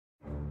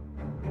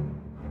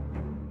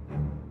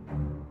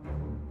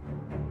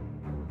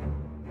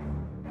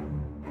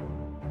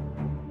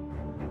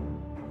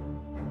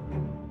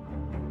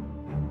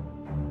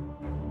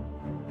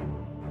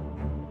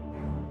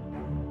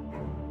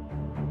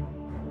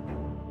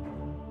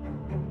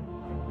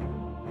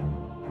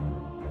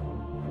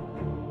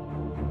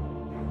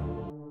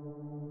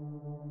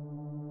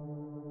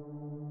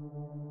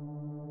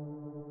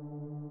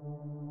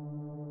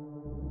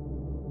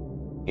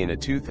In a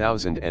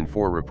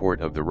 2004 report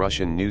of the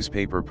Russian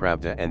newspaper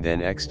Pravda and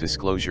then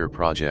X-Disclosure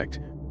Project,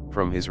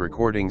 from his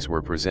recordings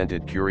were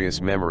presented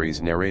curious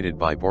memories narrated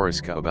by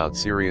Boriska about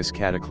serious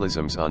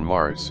cataclysms on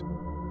Mars.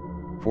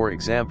 For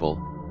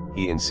example,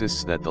 he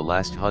insists that the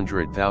last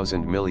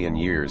 100,000 million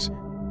years,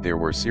 there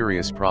were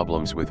serious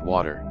problems with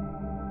water.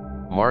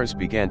 Mars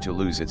began to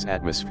lose its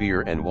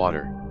atmosphere and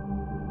water.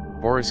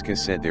 Boriska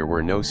said there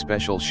were no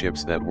special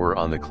ships that were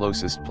on the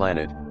closest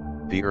planet,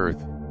 the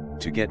Earth,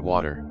 to get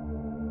water.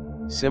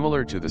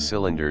 Similar to the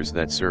cylinders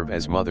that serve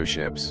as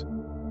motherships.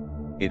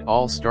 It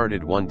all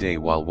started one day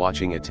while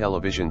watching a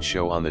television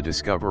show on the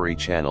Discovery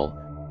Channel.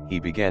 He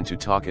began to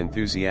talk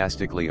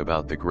enthusiastically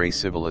about the Grey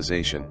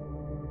civilization.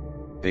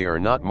 "They are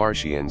not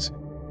Martians,"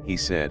 he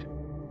said,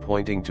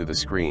 pointing to the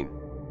screen.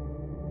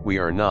 "We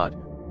are not,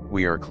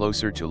 we are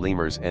closer to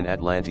lemurs and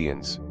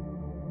Atlanteans."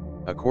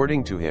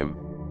 According to him,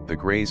 the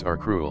Greys are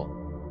cruel.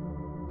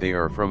 They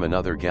are from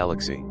another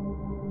galaxy.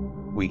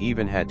 We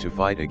even had to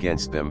fight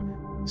against them,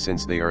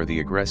 since they are the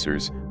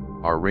aggressors.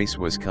 Our race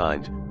was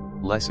kind,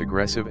 less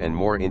aggressive and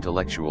more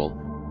intellectual.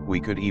 We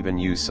could even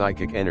use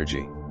psychic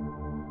energy,"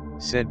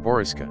 said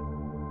Boriska.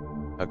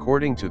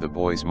 According to the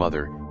boy's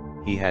mother,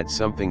 he had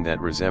something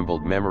that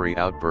resembled memory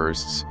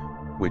outbursts,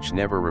 which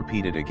never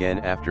repeated again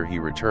after he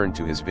returned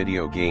to his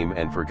video game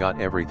and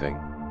forgot everything.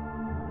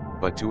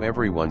 But to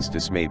everyone's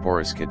dismay,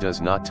 Boriska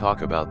does not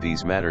talk about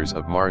these matters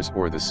of Mars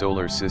or the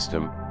solar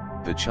system.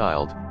 The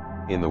child,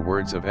 in the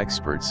words of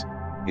experts,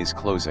 is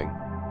closing.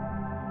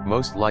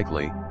 Most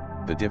likely,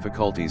 the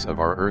difficulties of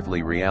our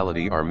earthly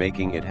reality are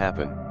making it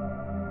happen.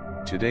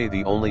 Today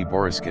the only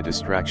Boriska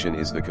distraction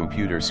is the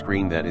computer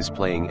screen that is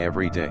playing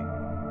every day.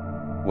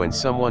 When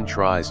someone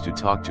tries to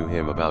talk to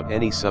him about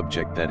any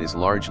subject that is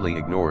largely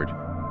ignored,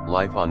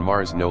 life on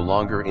Mars no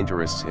longer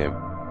interests him.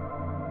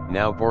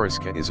 Now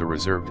Boriska is a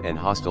reserved and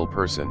hostile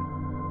person.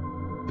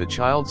 The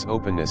child's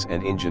openness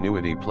and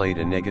ingenuity played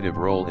a negative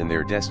role in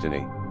their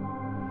destiny.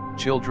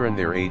 Children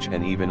their age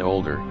and even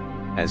older,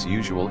 as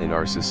usual in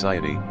our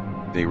society,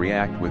 they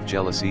react with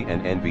jealousy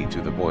and envy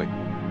to the boy.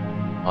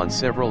 On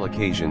several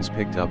occasions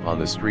picked up on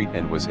the street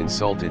and was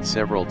insulted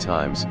several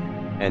times,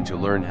 and to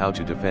learn how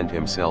to defend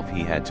himself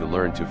he had to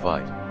learn to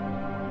fight.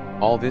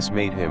 All this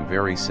made him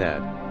very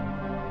sad.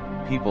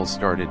 People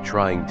started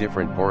trying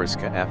different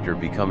Boriska after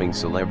becoming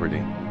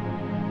celebrity.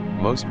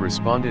 Most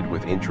responded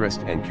with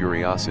interest and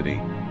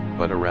curiosity,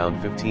 but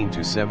around 15 to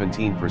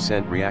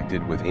 17%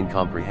 reacted with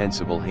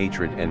incomprehensible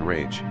hatred and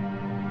rage.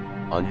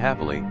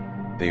 Unhappily,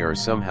 they are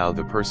somehow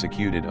the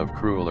persecuted of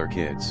crueler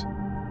kids.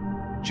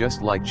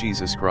 Just like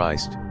Jesus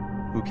Christ,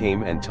 who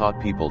came and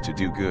taught people to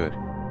do good,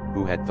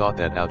 who had thought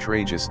that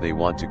outrageous they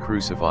want to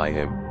crucify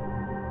him.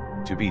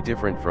 To be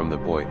different from the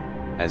boy,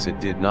 as it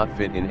did not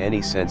fit in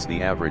any sense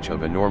the average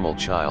of a normal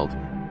child,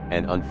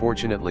 and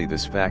unfortunately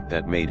this fact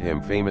that made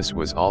him famous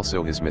was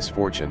also his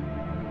misfortune.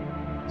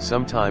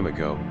 Some time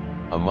ago,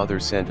 a mother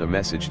sent a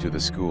message to the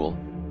school,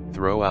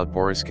 "Throw out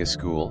Boriska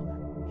school,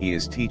 he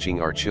is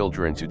teaching our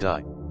children to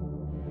die."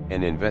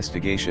 An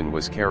investigation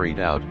was carried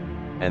out,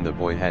 and the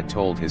boy had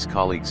told his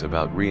colleagues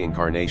about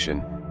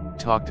reincarnation,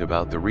 talked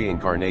about the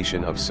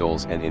reincarnation of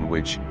souls, and in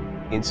which,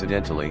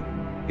 incidentally,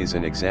 is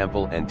an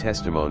example and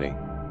testimony.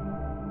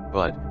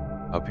 But,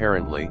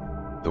 apparently,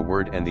 the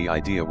word and the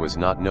idea was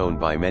not known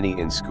by many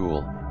in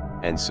school,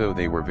 and so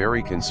they were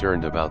very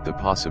concerned about the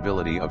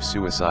possibility of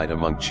suicide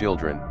among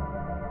children.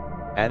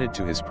 Added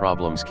to his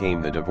problems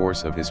came the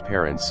divorce of his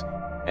parents,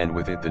 and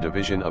with it the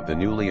division of the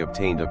newly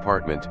obtained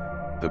apartment.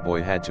 The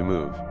boy had to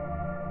move.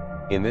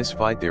 In this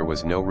fight there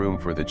was no room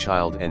for the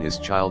child and his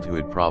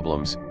childhood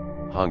problems.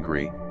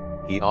 Hungry,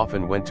 he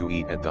often went to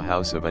eat at the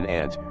house of an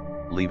aunt,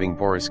 leaving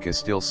Boriska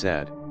still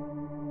sad.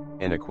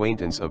 An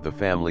acquaintance of the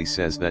family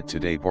says that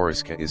today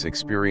Boriska is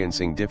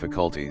experiencing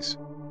difficulties.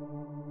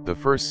 The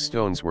first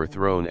stones were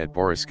thrown at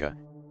Boriska,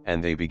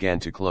 and they began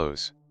to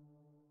close.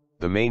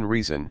 The main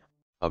reason,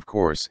 of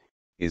course,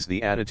 is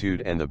the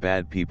attitude and the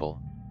bad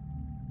people.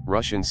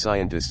 Russian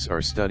scientists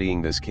are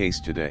studying this case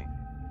today.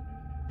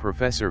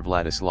 Professor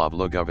Vladislav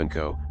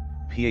Logovenko,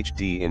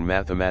 Ph.D. in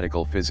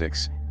Mathematical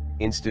Physics,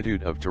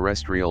 Institute of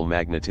Terrestrial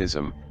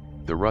Magnetism,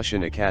 the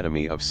Russian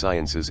Academy of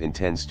Sciences,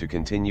 intends to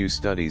continue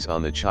studies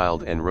on the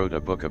child and wrote a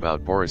book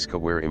about Boriska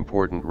where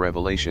important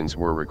revelations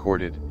were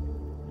recorded.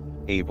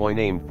 A boy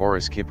named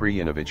Boris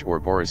Kipriyanovich, or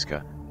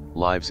Boriska,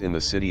 lives in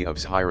the city of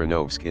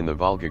Zhiranovsk in the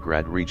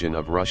Volgograd region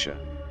of Russia.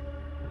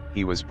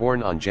 He was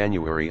born on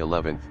January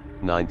 11,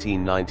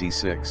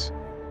 1996.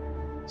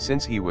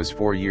 Since he was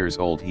 4 years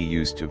old he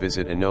used to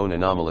visit a known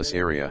anomalous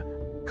area,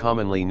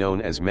 commonly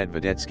known as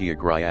Medvedetskaya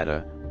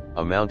Grayada,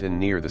 a mountain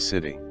near the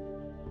city.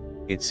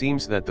 It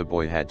seems that the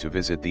boy had to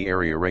visit the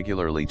area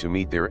regularly to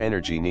meet their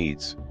energy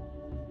needs.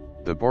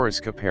 The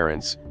Boriska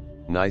parents,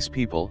 nice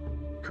people,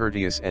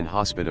 courteous and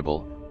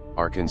hospitable,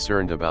 are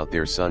concerned about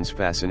their son's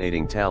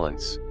fascinating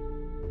talents.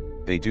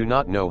 They do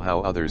not know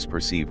how others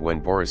perceive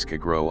when Boriska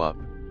grow up.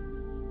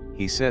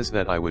 He says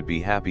that I would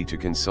be happy to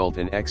consult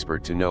an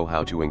expert to know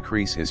how to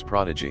increase his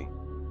prodigy.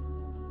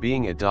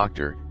 Being a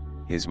doctor,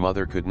 his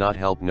mother could not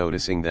help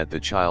noticing that the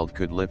child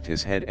could lift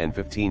his head, and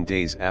 15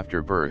 days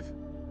after birth,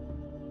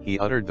 he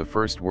uttered the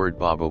first word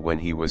Baba when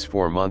he was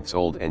 4 months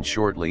old, and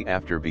shortly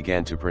after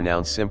began to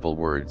pronounce simple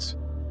words.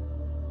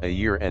 A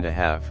year and a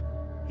half,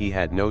 he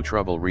had no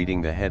trouble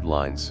reading the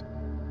headlines.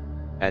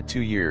 At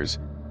 2 years,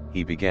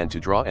 he began to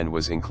draw and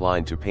was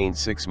inclined to paint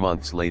 6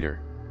 months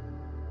later.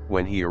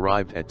 When he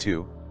arrived at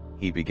 2,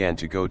 he began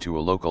to go to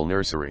a local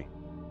nursery.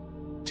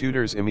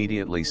 Tutors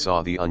immediately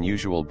saw the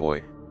unusual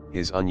boy,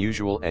 his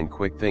unusual and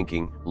quick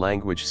thinking,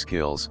 language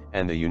skills,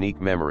 and the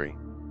unique memory.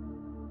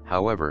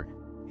 However,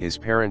 his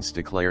parents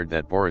declared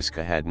that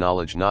Boriska had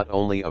knowledge not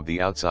only of the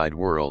outside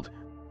world,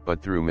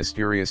 but through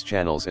mysterious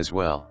channels as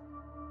well.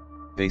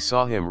 They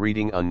saw him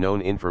reading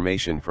unknown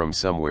information from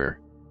somewhere.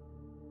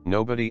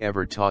 "Nobody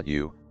ever taught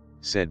you,"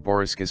 said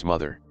Boriska's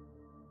mother.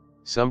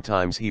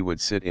 Sometimes he would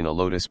sit in a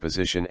lotus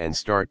position and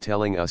start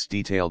telling us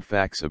detailed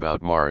facts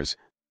about Mars,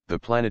 the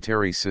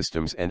planetary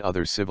systems and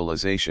other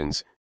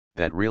civilizations,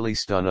 that really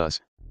stun us,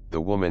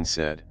 the woman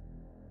said.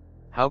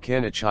 How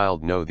can a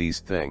child know these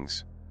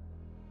things?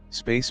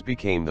 Space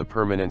became the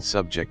permanent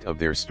subject of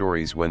their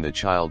stories when the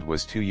child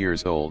was 2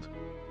 years old.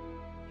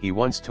 He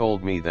once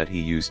told me that he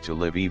used to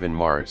live even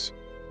Mars.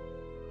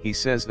 He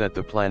says that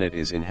the planet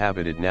is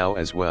inhabited now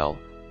as well,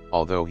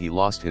 although he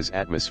lost his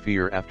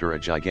atmosphere after a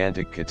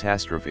gigantic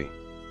catastrophe.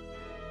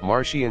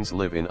 Martians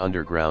live in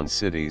underground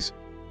cities,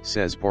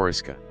 says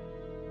Boriska.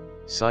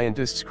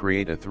 Scientists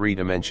create a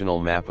 3-dimensional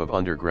map of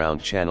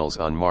underground channels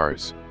on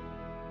Mars.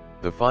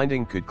 The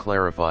finding could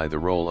clarify the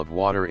role of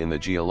water in the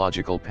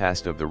geological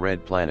past of the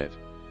Red Planet.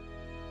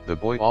 The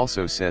boy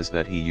also says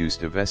that he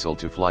used a vessel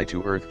to fly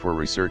to Earth for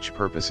research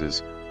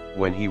purposes,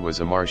 when he was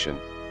a Martian.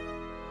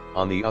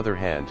 On the other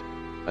hand,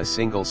 a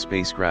single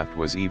spacecraft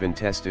was even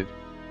tested.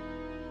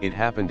 It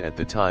happened at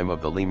the time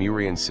of the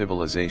Lemurian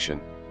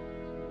civilization.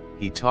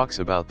 He talks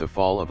about the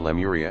fall of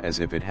Lemuria as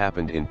if it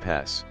happened in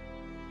past.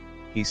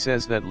 He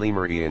says that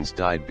Lemurians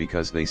died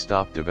because they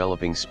stopped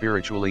developing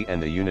spiritually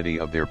and the unity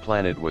of their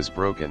planet was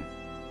broken.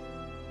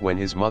 When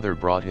his mother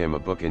brought him a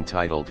book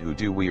entitled Who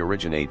Do We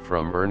Originate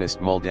From, Ernest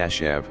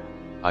Moldashev,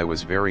 I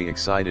was very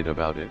excited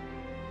about it.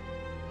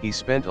 He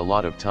spent a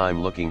lot of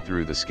time looking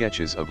through the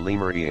sketches of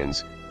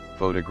Lemurians,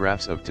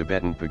 photographs of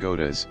Tibetan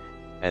pagodas,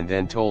 and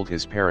then told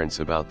his parents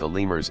about the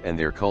lemurs and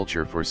their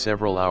culture for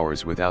several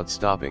hours without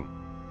stopping.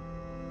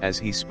 As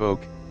he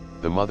spoke,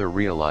 the mother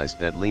realized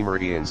that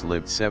Lemurians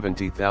lived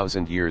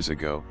 70,000 years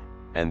ago,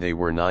 and they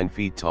were 9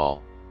 feet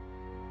tall.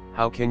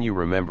 How can you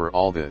remember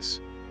all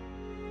this?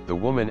 The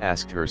woman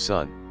asked her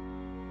son.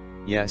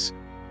 Yes,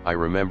 I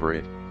remember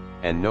it,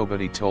 and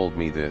nobody told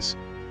me this,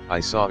 I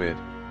saw it,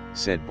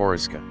 said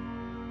Boriska.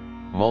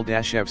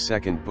 Moldashev's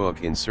second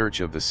book, In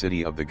Search of the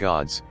City of the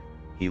Gods,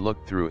 he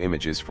looked through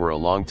images for a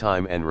long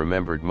time and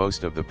remembered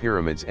most of the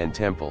pyramids and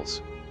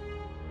temples.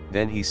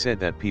 Then he said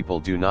that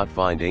people do not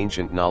find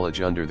ancient knowledge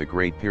under the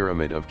Great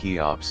Pyramid of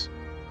Cheops.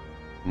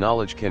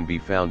 Knowledge can be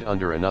found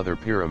under another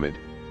pyramid,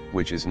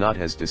 which is not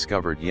as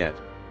discovered yet.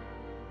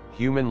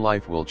 Human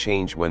life will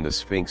change when the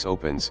Sphinx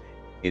opens.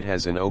 It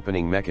has an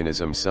opening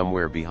mechanism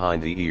somewhere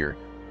behind the ear,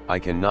 I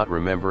cannot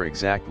remember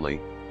exactly,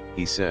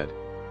 he said.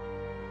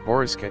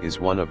 Boriska is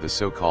one of the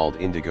so-called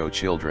indigo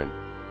children.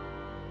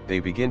 They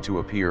begin to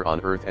appear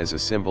on Earth as a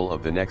symbol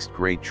of the next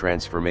great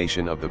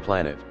transformation of the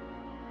planet.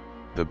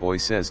 The boy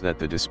says that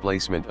the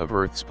displacement of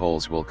Earth's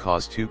poles will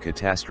cause 2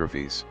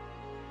 catastrophes.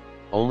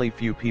 Only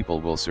few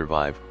people will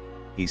survive,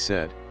 he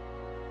said.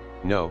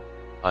 No,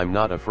 I'm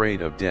not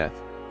afraid of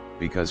death,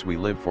 because we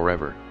live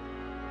forever.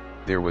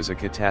 There was a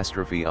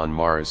catastrophe on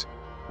Mars,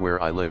 where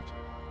I lived.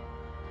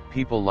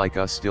 People like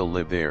us still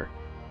live there.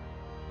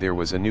 There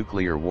was a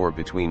nuclear war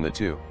between the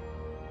two.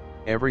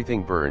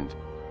 Everything burned.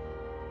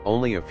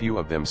 Only a few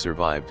of them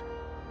survived,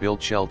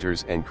 built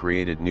shelters and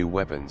created new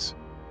weapons.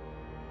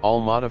 All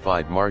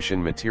modified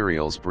Martian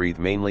materials breathe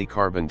mainly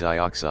carbon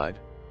dioxide.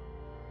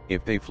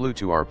 If they flew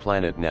to our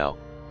planet now,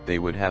 they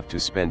would have to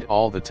spend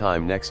all the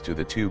time next to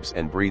the tubes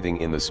and breathing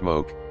in the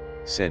smoke,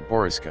 said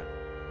Boriska.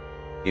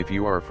 If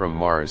you are from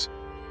Mars,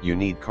 you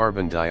need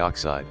carbon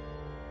dioxide.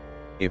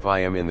 If I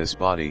am in this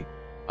body,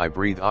 I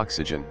breathe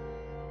oxygen.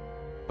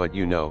 But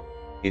you know,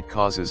 it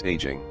causes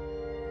aging.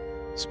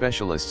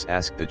 Specialists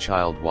ask the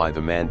child why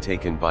the man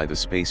taken by the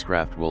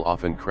spacecraft will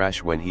often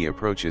crash when he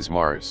approaches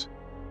Mars.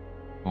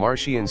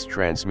 Martians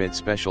transmit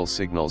special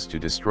signals to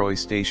destroy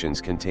stations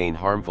contain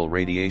harmful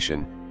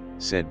radiation,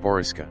 said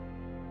Boriska.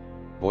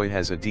 Boy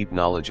has a deep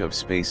knowledge of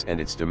space and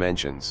its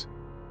dimensions.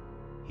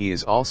 He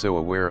is also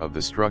aware of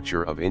the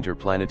structure of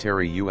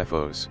interplanetary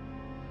UFOs.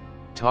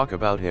 Talk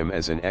about him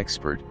as an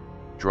expert,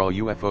 draw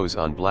UFOs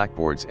on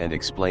blackboards and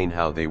explain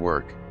how they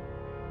work.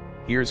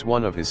 Here's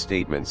one of his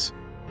statements: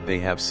 they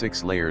have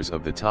 6 layers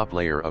of the top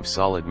layer of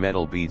solid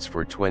metal beads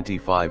for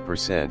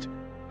 25%,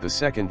 the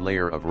second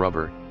layer of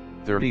rubber,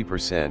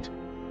 30%,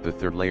 the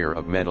third layer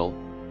of metal,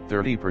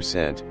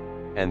 30%,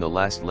 and the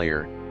last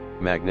layer,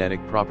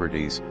 magnetic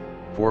properties,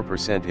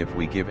 4%. If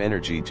we give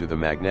energy to the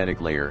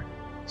magnetic layer,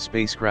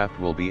 spacecraft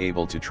will be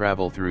able to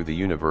travel through the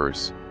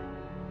universe.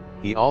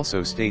 He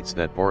also states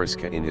that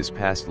Boriska in his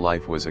past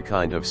life was a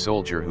kind of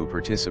soldier who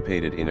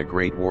participated in a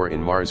great war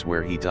in Mars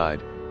where he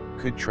died,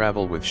 could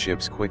travel with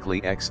ships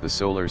quickly x the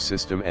solar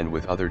system and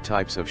with other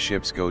types of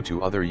ships go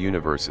to other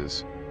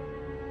universes.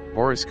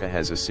 Boriska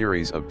has a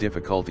series of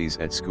difficulties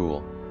at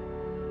school.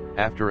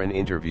 After an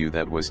interview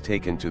that was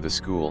taken to the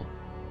school,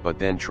 but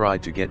then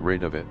tried to get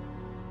rid of it.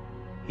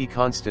 He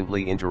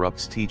constantly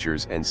interrupts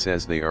teachers and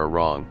says they are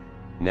wrong.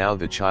 Now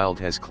the child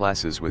has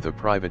classes with a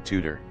private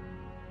tutor.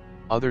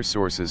 Other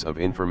sources of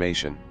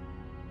information.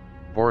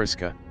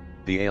 Boriska,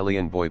 the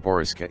alien boy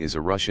Boriska is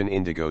a Russian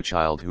indigo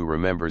child who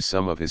remembers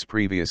some of his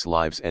previous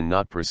lives and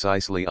not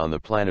precisely on the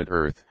planet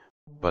Earth,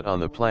 but on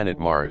the planet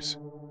Mars.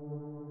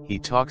 He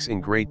talks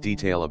in great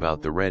detail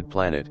about the red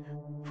planet.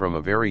 From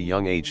a very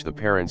young age the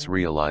parents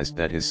realized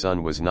that his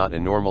son was not a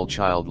normal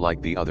child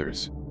like the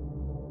others.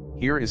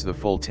 Here is the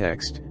full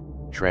text,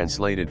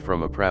 translated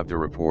from a Pravda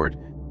report,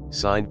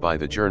 signed by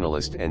the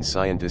journalist and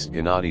scientist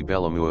Gennady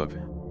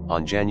Belamuev,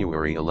 on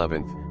January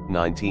 11,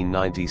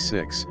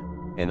 1996,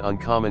 an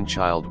uncommon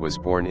child was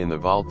born in the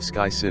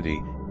Volkhsky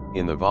city,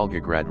 in the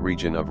Volgograd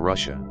region of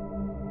Russia.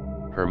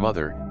 Her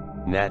mother,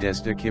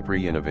 Nadezhda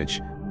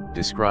Kipriyanovich,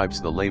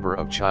 describes the labor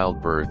of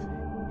childbirth.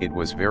 It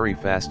was very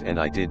fast and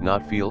I did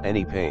not feel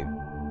any pain.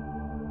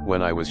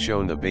 When I was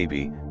shown the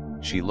baby,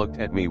 she looked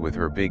at me with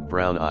her big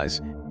brown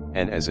eyes,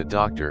 and as a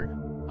doctor,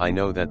 I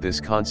know that this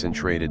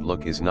concentrated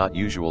look is not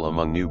usual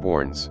among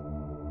newborns.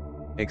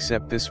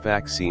 Except this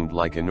fact seemed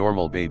like a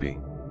normal baby.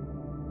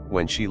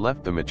 When she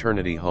left the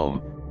maternity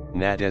home,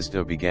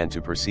 Nadezhda began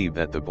to perceive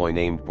that the boy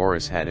named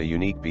Boris had a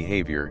unique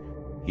behavior.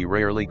 He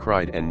rarely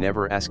cried and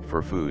never asked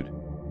for food.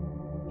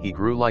 He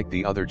grew like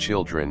the other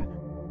children,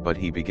 but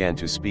he began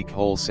to speak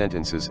whole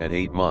sentences at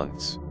 8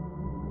 months.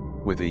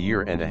 With a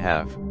year and a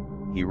half,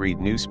 he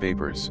read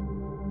newspapers.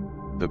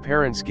 The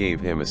parents gave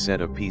him a set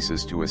of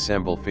pieces to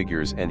assemble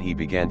figures and he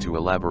began to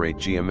elaborate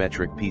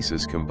geometric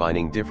pieces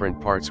combining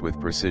different parts with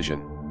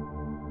precision.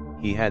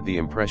 He had the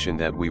impression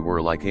that we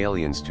were like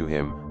aliens to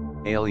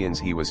him,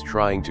 aliens he was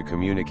trying to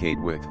communicate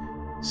with,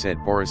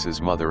 said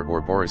Boris's mother,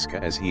 or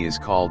Boriska as he is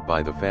called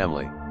by the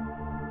family.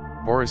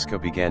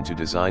 Boriska began to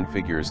design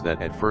figures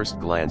that at first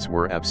glance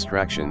were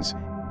abstractions,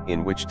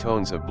 in which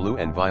tones of blue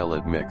and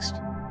violet mixed.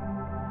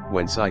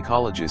 When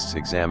psychologists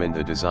examined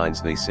the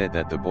designs they said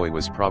that the boy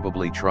was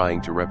probably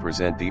trying to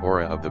represent the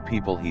aura of the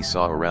people he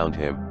saw around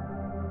him.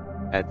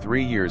 At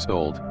 3 years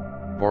old,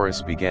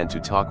 Boris began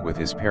to talk with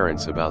his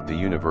parents about the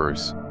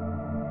universe.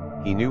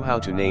 He knew how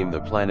to name the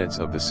planets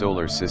of the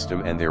solar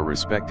system and their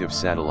respective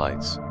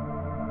satellites.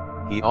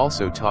 He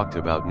also talked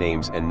about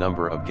names and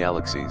number of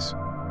galaxies.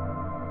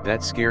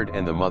 That scared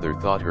and the mother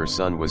thought her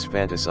son was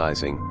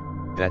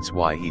fantasizing. That's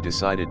why he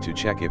decided to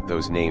check if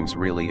those names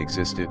really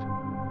existed.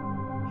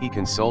 He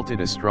consulted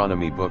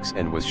astronomy books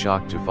and was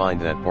shocked to find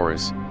that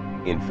Boris,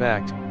 in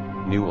fact,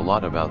 knew a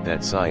lot about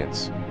that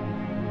science.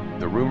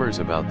 The rumors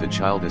about the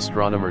child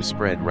astronomer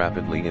spread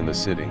rapidly in the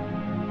city.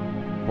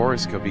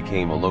 Boriska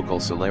became a local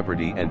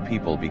celebrity and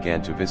people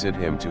began to visit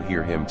him to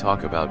hear him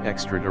talk about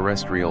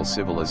extraterrestrial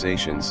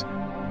civilizations,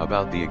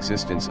 about the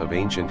existence of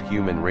ancient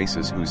human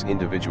races whose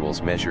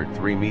individuals measured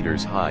 3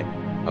 meters high,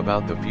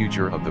 about the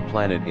future of the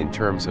planet in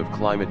terms of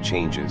climate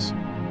changes.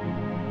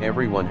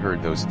 Everyone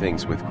heard those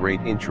things with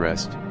great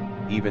interest,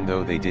 even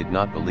though they did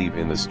not believe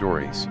in the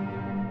stories.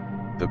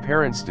 The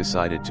parents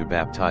decided to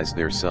baptize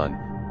their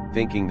son,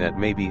 thinking that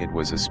maybe it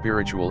was a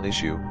spiritual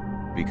issue,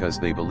 because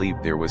they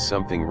believed there was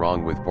something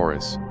wrong with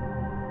Boris.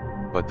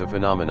 But the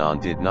phenomenon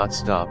did not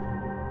stop.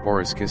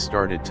 Boriska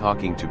started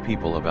talking to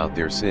people about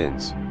their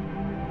sins.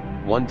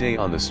 One day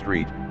on the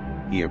street,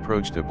 he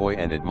approached a boy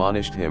and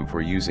admonished him for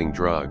using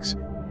drugs.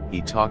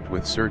 He talked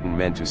with certain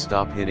men to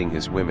stop hitting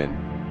his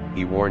women.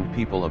 He warned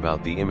people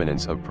about the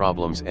imminence of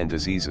problems and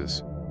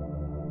diseases.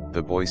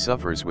 The boy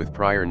suffers with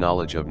prior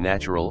knowledge of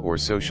natural or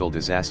social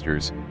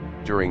disasters.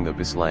 During the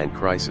Beslan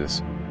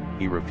crisis,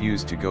 he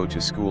refused to go to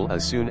school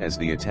as soon as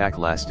the attack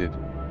lasted.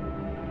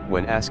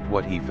 When asked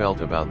what he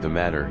felt about the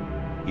matter,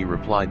 he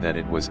replied that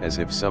it was as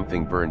if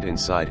something burned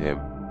inside him.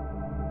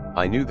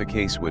 I knew the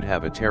case would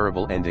have a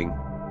terrible ending,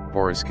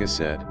 Boriska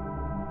said.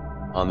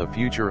 On the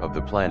future of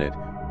the planet,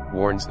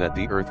 warns that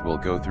the Earth will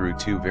go through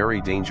 2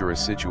 very dangerous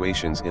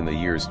situations in the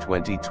years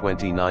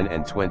 2029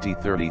 and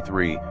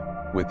 2033,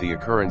 with the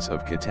occurrence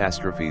of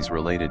catastrophes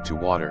related to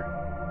water.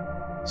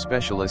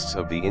 Specialists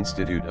of the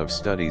Institute of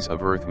Studies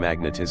of Earth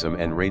Magnetism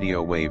and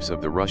Radio Waves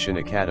of the Russian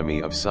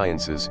Academy of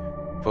Sciences,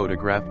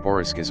 photographed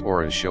Boriska's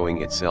aura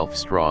showing itself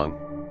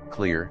strong,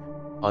 clear,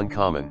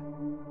 uncommon.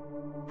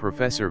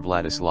 Professor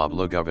Vladislav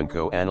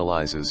Lugovenko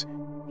analyzes,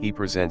 he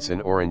presents an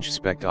orange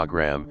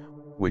spectrogram,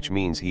 which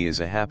means he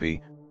is a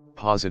happy,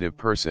 positive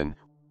person,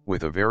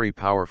 with a very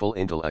powerful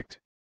intellect.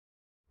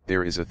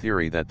 There is a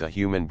theory that the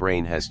human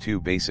brain has 2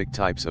 basic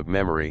types of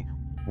memory,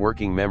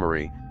 working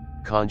memory,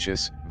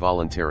 conscious,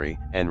 voluntary,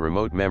 and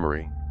remote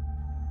memory.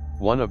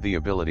 One of the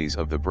abilities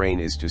of the brain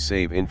is to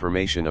save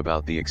information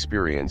about the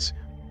experience,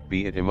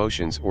 be it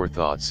emotions or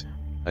thoughts,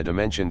 a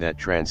dimension that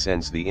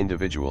transcends the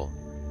individual.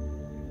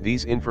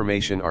 These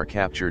information are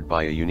captured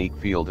by a unique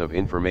field of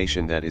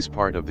information that is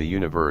part of the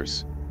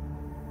universe.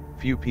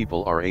 Few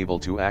people are able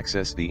to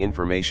access the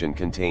information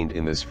contained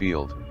in this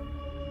field.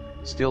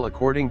 Still,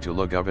 according to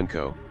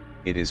Lugovenko,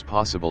 it is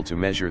possible to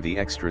measure the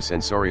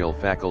extrasensorial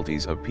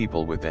faculties of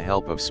people with the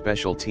help of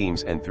special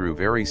teams and through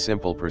very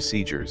simple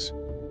procedures.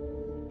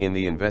 In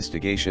the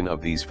investigation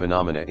of these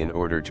phenomena, in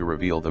order to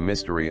reveal the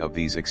mystery of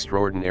these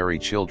extraordinary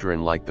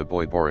children like the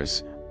boy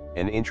Boris,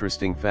 an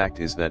interesting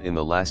fact is that in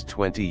the last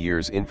 20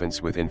 years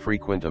infants with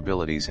infrequent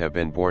abilities have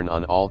been born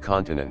on all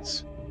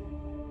continents.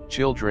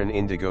 Children,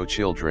 indigo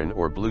children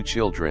or blue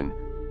children,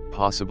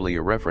 possibly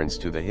a reference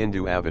to the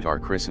Hindu avatar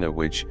Krishna,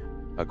 which,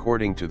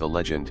 according to the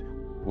legend,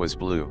 was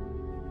blue.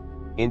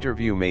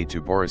 Interview made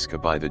to Boriska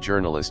by the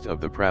journalist of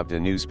the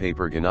Pravda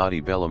newspaper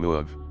Gennady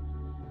Belomuov.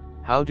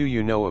 How do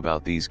you know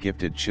about these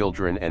gifted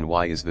children and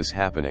why is this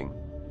happening?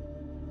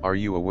 Are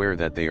you aware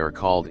that they are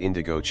called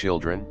indigo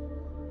children?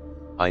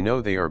 I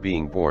know they are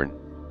being born.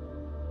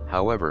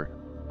 However,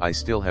 I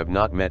still have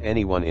not met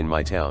anyone in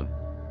my town.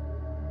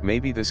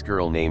 Maybe this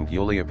girl named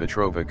Yulia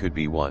Petrova could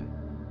be one.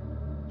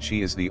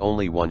 She is the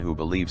only one who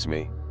believes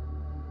me.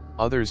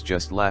 Others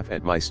just laugh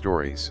at my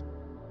stories.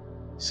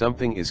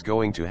 Something is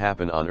going to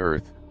happen on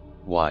Earth.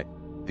 Why?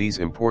 These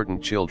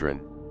important children.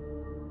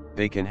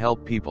 They can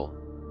help people.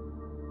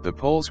 The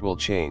poles will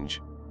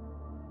change.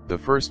 The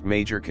first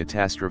major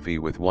catastrophe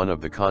with one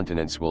of the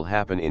continents will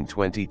happen in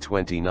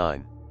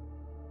 2029.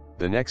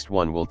 The next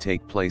one will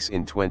take place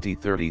in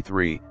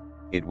 2033,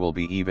 it will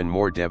be even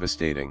more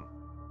devastating.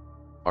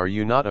 Are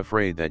you not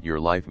afraid that your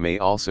life may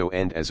also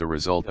end as a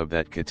result of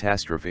that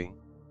catastrophe?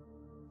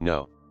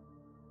 No.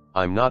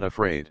 I'm not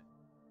afraid.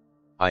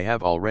 I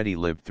have already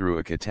lived through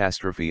a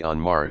catastrophe on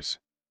Mars.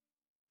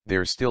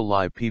 There still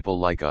live people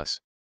like us.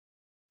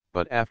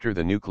 But after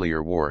the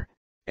nuclear war,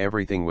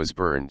 everything was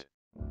burned.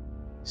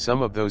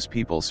 Some of those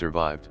people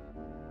survived.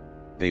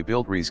 They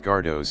built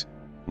resguardos,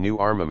 new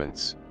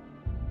armaments.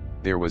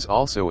 There was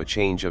also a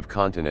change of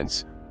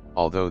continents,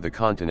 although the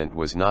continent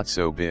was not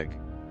so big.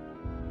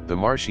 The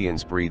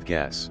Martians breathe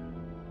gas.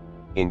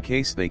 In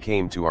case they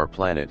came to our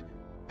planet,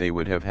 they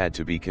would have had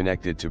to be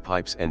connected to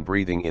pipes and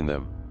breathing in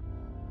them.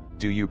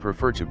 Do you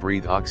prefer to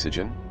breathe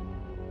oxygen?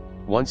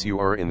 Once you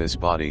are in this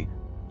body,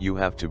 you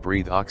have to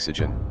breathe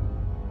oxygen.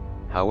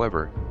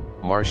 However,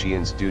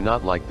 Martians do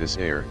not like this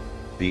air,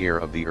 the air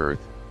of the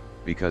Earth,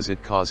 because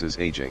it causes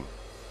aging.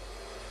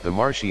 The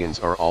Martians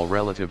are all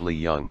relatively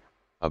young,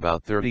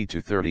 about 30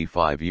 to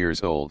 35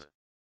 years old.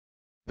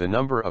 The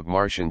number of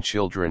Martian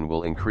children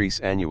will increase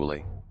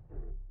annually.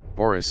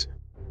 Boris,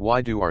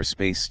 why do our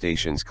space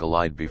stations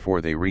collide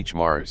before they reach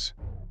Mars?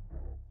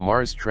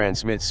 Mars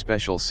transmits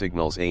special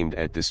signals aimed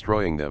at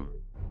destroying them.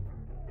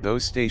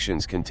 Those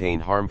stations contain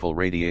harmful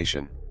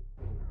radiation.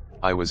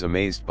 I was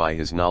amazed by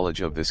his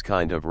knowledge of this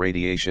kind of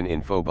radiation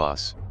in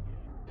Phobos.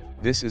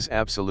 This is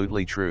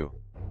absolutely true.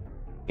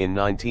 In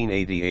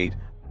 1988,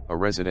 a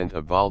resident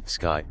of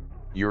Voltsky,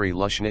 Yuri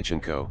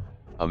Lushnichenko,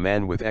 a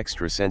man with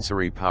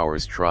extrasensory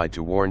powers, tried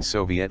to warn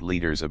Soviet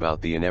leaders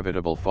about the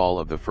inevitable fall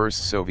of the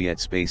first Soviet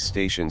space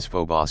stations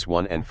Phobos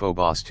 1 and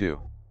Phobos 2.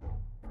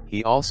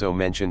 He also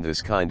mentioned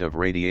this kind of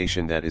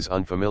radiation that is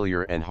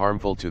unfamiliar and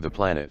harmful to the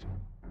planet.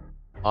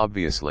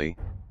 Obviously,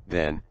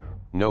 then,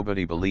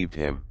 nobody believed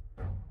him.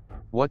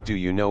 What do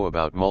you know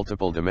about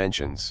multiple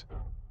dimensions?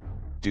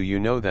 Do you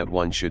know that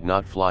one should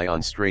not fly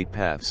on straight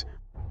paths,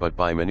 but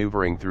by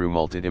maneuvering through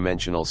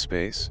multidimensional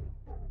space?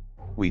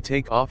 We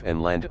take off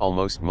and land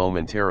almost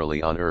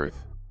momentarily on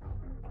Earth.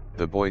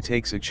 The boy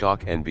takes a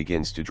chalk and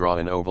begins to draw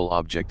an oval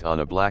object on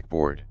a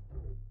blackboard.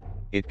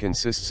 It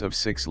consists of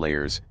 6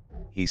 layers,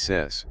 he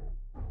says.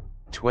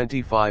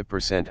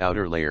 25%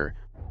 outer layer,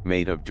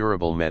 made of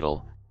durable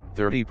metal,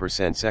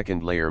 30%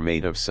 second layer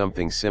made of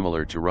something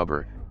similar to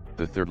rubber,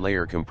 the third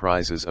layer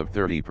comprises of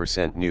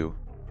 30% new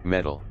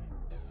metal.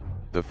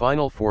 The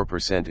final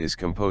 4% is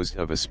composed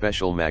of a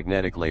special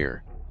magnetic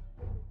layer.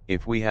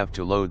 If we have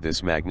to load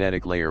this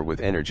magnetic layer with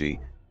energy,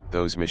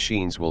 those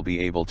machines will be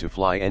able to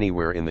fly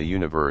anywhere in the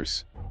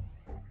universe.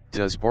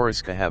 Does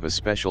Boriska have a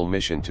special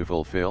mission to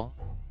fulfill?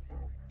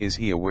 Is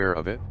he aware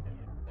of it?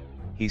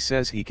 He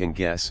says he can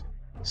guess,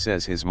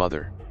 says his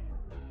mother.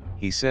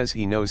 He says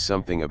he knows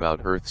something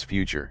about Earth's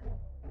future.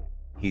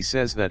 He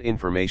says that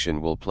information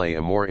will play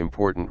a more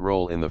important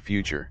role in the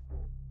future.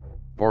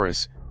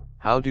 Boris,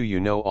 how do you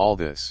know all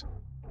this?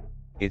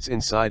 It's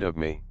inside of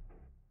me.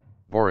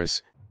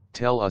 Boris,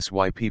 tell us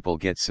why people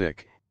get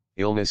sick.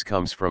 Illness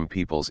comes from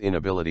people's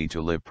inability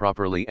to live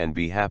properly and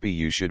be happy.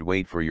 You should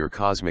wait for your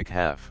cosmic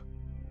half.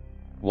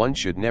 One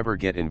should never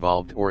get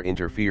involved or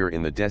interfere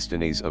in the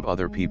destinies of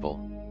other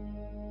people.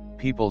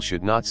 People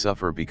should not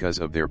suffer because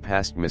of their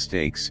past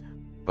mistakes,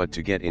 but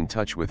to get in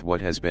touch with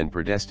what has been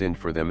predestined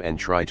for them and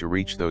try to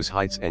reach those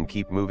heights and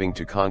keep moving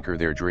to conquer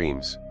their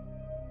dreams.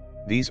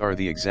 These are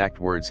the exact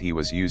words he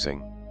was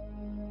using.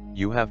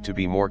 You have to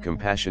be more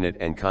compassionate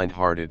and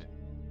kind-hearted.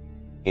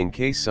 In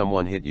case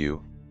someone hit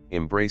you,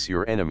 embrace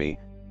your enemy,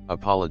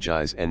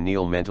 apologize and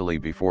kneel mentally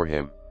before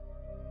him.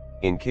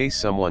 In case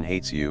someone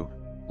hates you,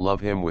 love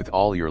him with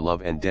all your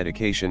love and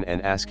dedication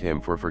and ask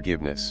him for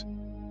forgiveness.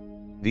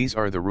 These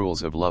are the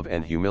rules of love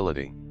and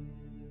humility.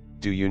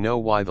 Do you know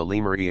why the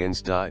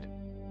Lemurians died?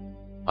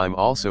 I'm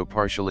also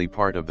partially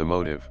part of the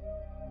motive.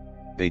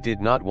 They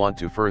did not want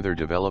to further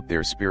develop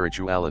their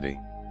spirituality.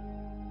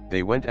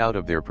 They went out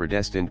of their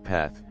predestined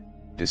path,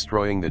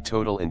 destroying the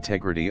total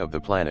integrity of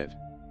the planet.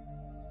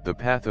 The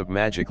path of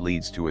magic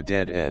leads to a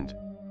dead end.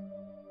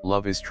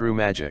 Love is true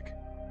magic.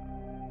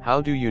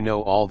 How do you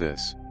know all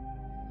this?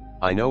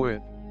 I know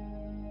it.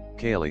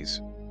 Kaylees.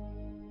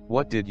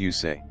 What did you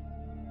say?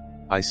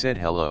 I said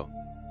hello.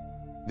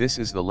 This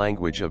is the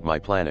language of my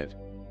planet.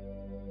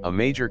 A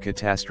major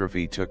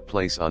catastrophe took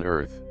place on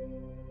Earth.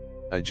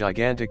 A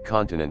gigantic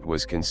continent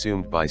was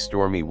consumed by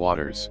stormy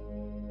waters.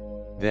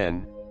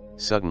 Then,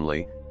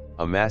 suddenly,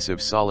 a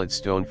massive solid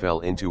stone fell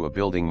into a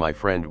building. My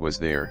friend was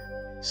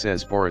there,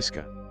 says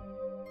Boriska.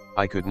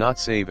 I could not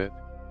save it.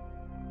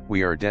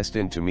 We are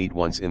destined to meet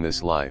once in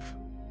this life.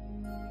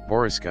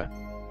 Boriska,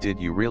 did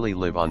you really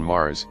live on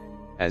Mars,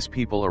 as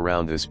people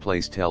around this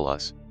place tell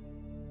us?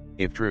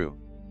 If true.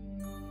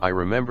 I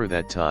remember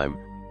that time,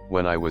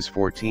 when I was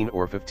 14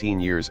 or 15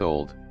 years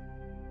old.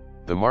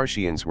 The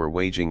Martians were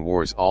waging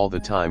wars all the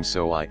time,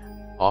 so I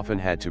often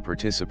had to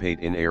participate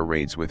in air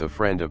raids with a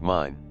friend of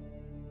mine.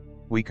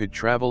 We could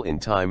travel in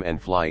time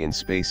and fly in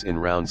space in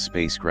round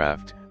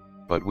spacecraft,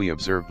 but we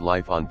observed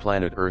life on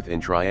planet Earth in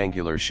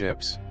triangular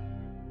ships.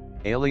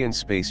 Alien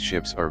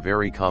spaceships are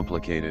very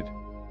complicated.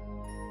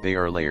 They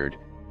are layered,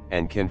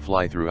 and can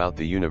fly throughout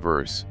the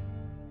universe.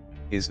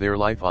 Is there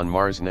life on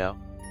Mars now?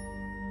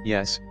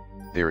 Yes,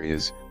 there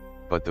is,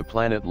 but the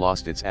planet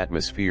lost its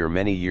atmosphere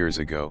many years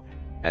ago,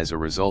 as a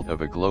result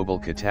of a global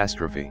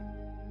catastrophe.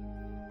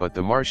 But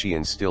the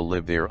Martians still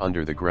live there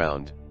under the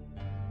ground.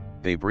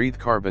 They breathe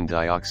carbon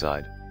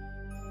dioxide.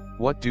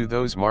 What do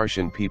those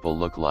Martian people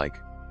look like?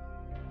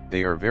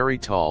 They are very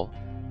tall,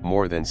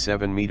 more than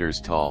 7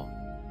 meters tall.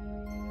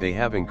 They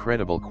have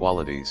incredible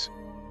qualities.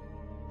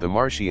 The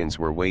Martians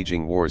were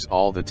waging wars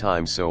all the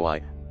time, so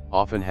I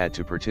often had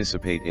to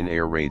participate in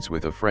air raids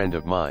with a friend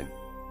of mine.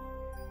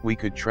 We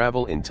could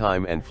travel in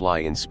time and fly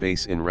in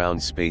space in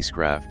round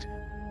spacecraft,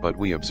 but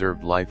we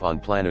observed life on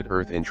planet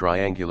Earth in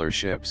triangular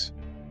ships.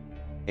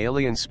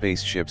 Alien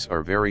spaceships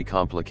are very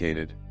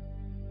complicated.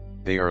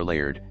 They are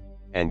layered,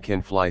 and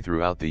can fly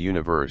throughout the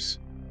universe.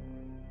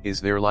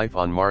 Is there life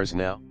on Mars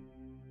now?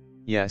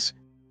 Yes,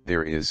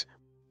 there is,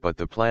 but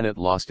the planet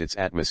lost its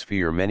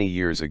atmosphere many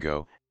years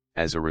ago,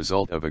 as a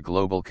result of a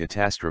global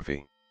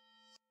catastrophe.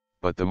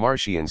 But the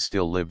Martians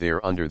still live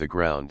there under the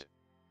ground.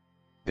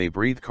 They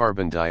breathe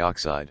carbon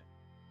dioxide.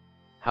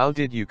 How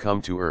did you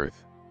come to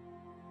Earth?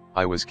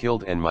 I was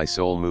killed and my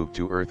soul moved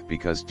to Earth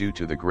because due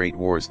to the Great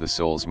Wars the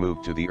souls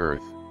moved to the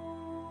Earth.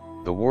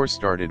 The war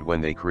started when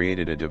they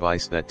created a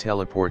device that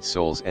teleports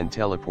souls and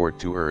teleport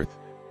to Earth,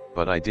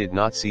 but I did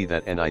not see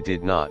that and I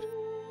did not.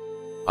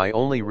 I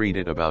only read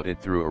it about it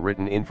through a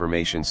written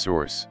information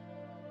source.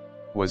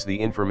 Was the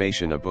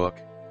information a book?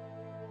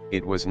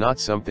 It was not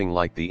something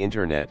like the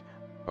internet,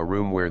 a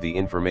room where the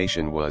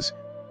information was,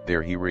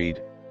 there he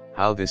read,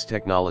 how this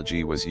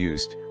technology was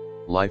used.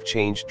 Life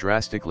changed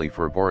drastically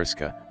for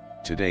Boriska.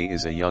 Today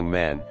is a young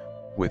man,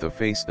 with a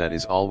face that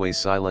is always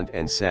silent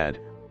and sad,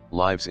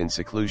 lives in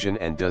seclusion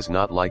and does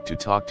not like to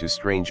talk to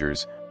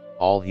strangers.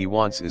 All he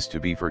wants is to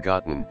be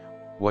forgotten.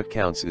 What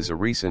counts is a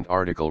recent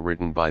article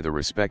written by the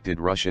respected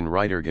Russian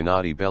writer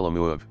Gennady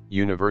Belomuev,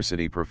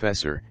 university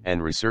professor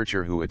and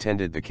researcher who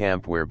attended the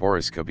camp where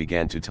Boriska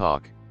began to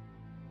talk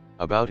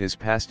about his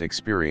past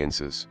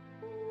experiences.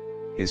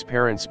 His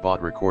parents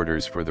bought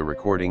recorders for the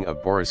recording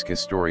of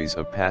Boriska's stories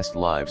of past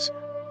lives.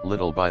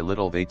 Little by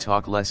little they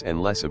talk less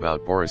and less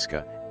about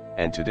Boriska,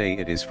 and today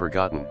it is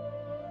forgotten.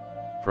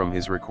 From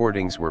his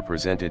recordings were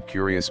presented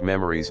curious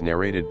memories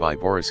narrated by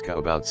Boriska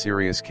about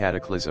serious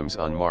cataclysms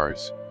on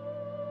Mars.